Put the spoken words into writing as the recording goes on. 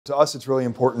To us, it's really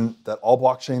important that all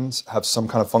blockchains have some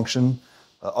kind of function.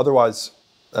 Otherwise,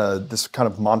 this kind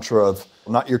of mantra of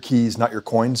not your keys, not your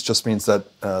coins just means that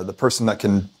the person that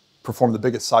can perform the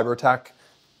biggest cyber attack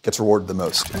gets rewarded the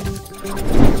most.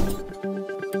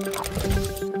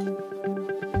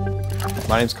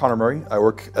 My name is Connor Murray. I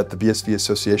work at the BSV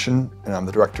Association, and I'm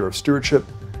the director of Stewardship,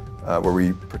 where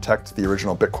we protect the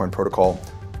original Bitcoin protocol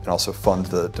and also fund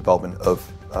the development of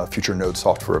future node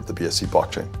software of the BSV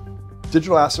blockchain.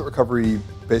 Digital asset recovery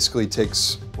basically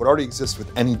takes what already exists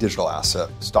with any digital asset,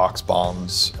 stocks,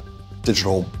 bonds,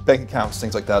 digital bank accounts,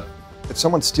 things like that. If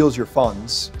someone steals your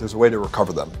funds, there's a way to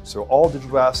recover them. So all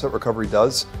digital asset recovery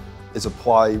does is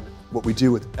apply what we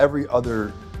do with every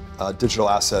other digital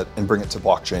asset and bring it to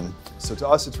blockchain. So to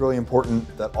us, it's really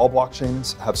important that all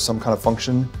blockchains have some kind of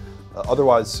function.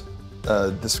 Otherwise,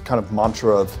 this kind of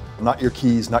mantra of not your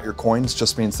keys, not your coins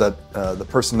just means that the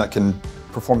person that can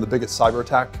perform the biggest cyber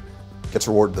attack gets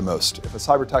rewarded the most. If a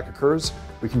cyber attack occurs,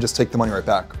 we can just take the money right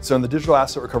back. So in the digital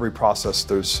asset recovery process,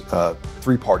 there's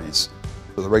three parties.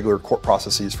 So the regular court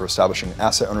processes for establishing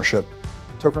asset ownership,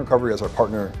 token recovery as our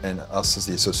partner, and us as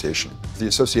the association. The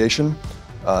association,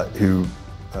 who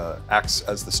acts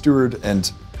as the steward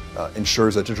and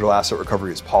ensures that digital asset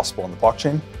recovery is possible on the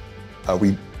blockchain.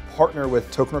 We partner with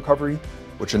token recovery,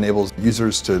 which enables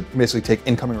users to basically take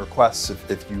incoming requests.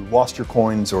 If you lost your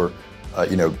coins or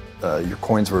your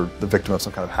coins were the victim of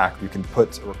some kind of hack, you can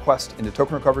put a request into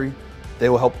token recovery. They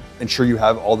will help ensure you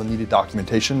have all the needed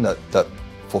documentation that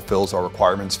fulfills our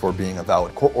requirements for being a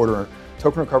valid court order.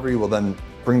 Token recovery will then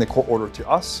bring the court order to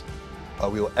us.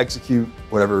 We will execute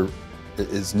whatever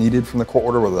is needed from the court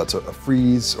order, whether that's a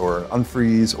freeze or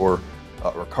unfreeze or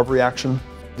a recovery action.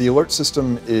 The alert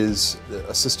system is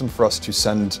a system for us to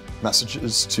send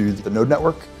messages to the node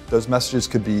network. Those messages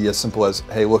could be as simple as,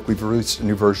 hey, look, we've released a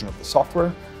new version of the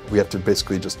software. We have to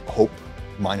basically just hope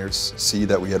miners see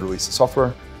that we had released the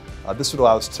software. This would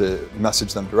allow us to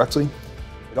message them directly.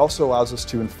 It also allows us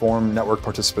to inform network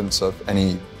participants of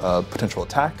any potential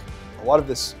attack. A lot of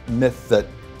this myth that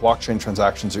blockchain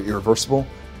transactions are irreversible,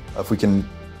 if we can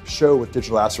show with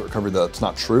digital asset recovery that it's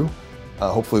not true,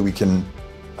 hopefully we can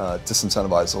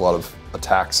disincentivize a lot of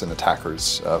attacks and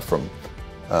attackers from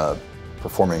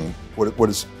performing what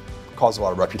has caused a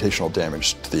lot of reputational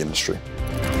damage to the industry.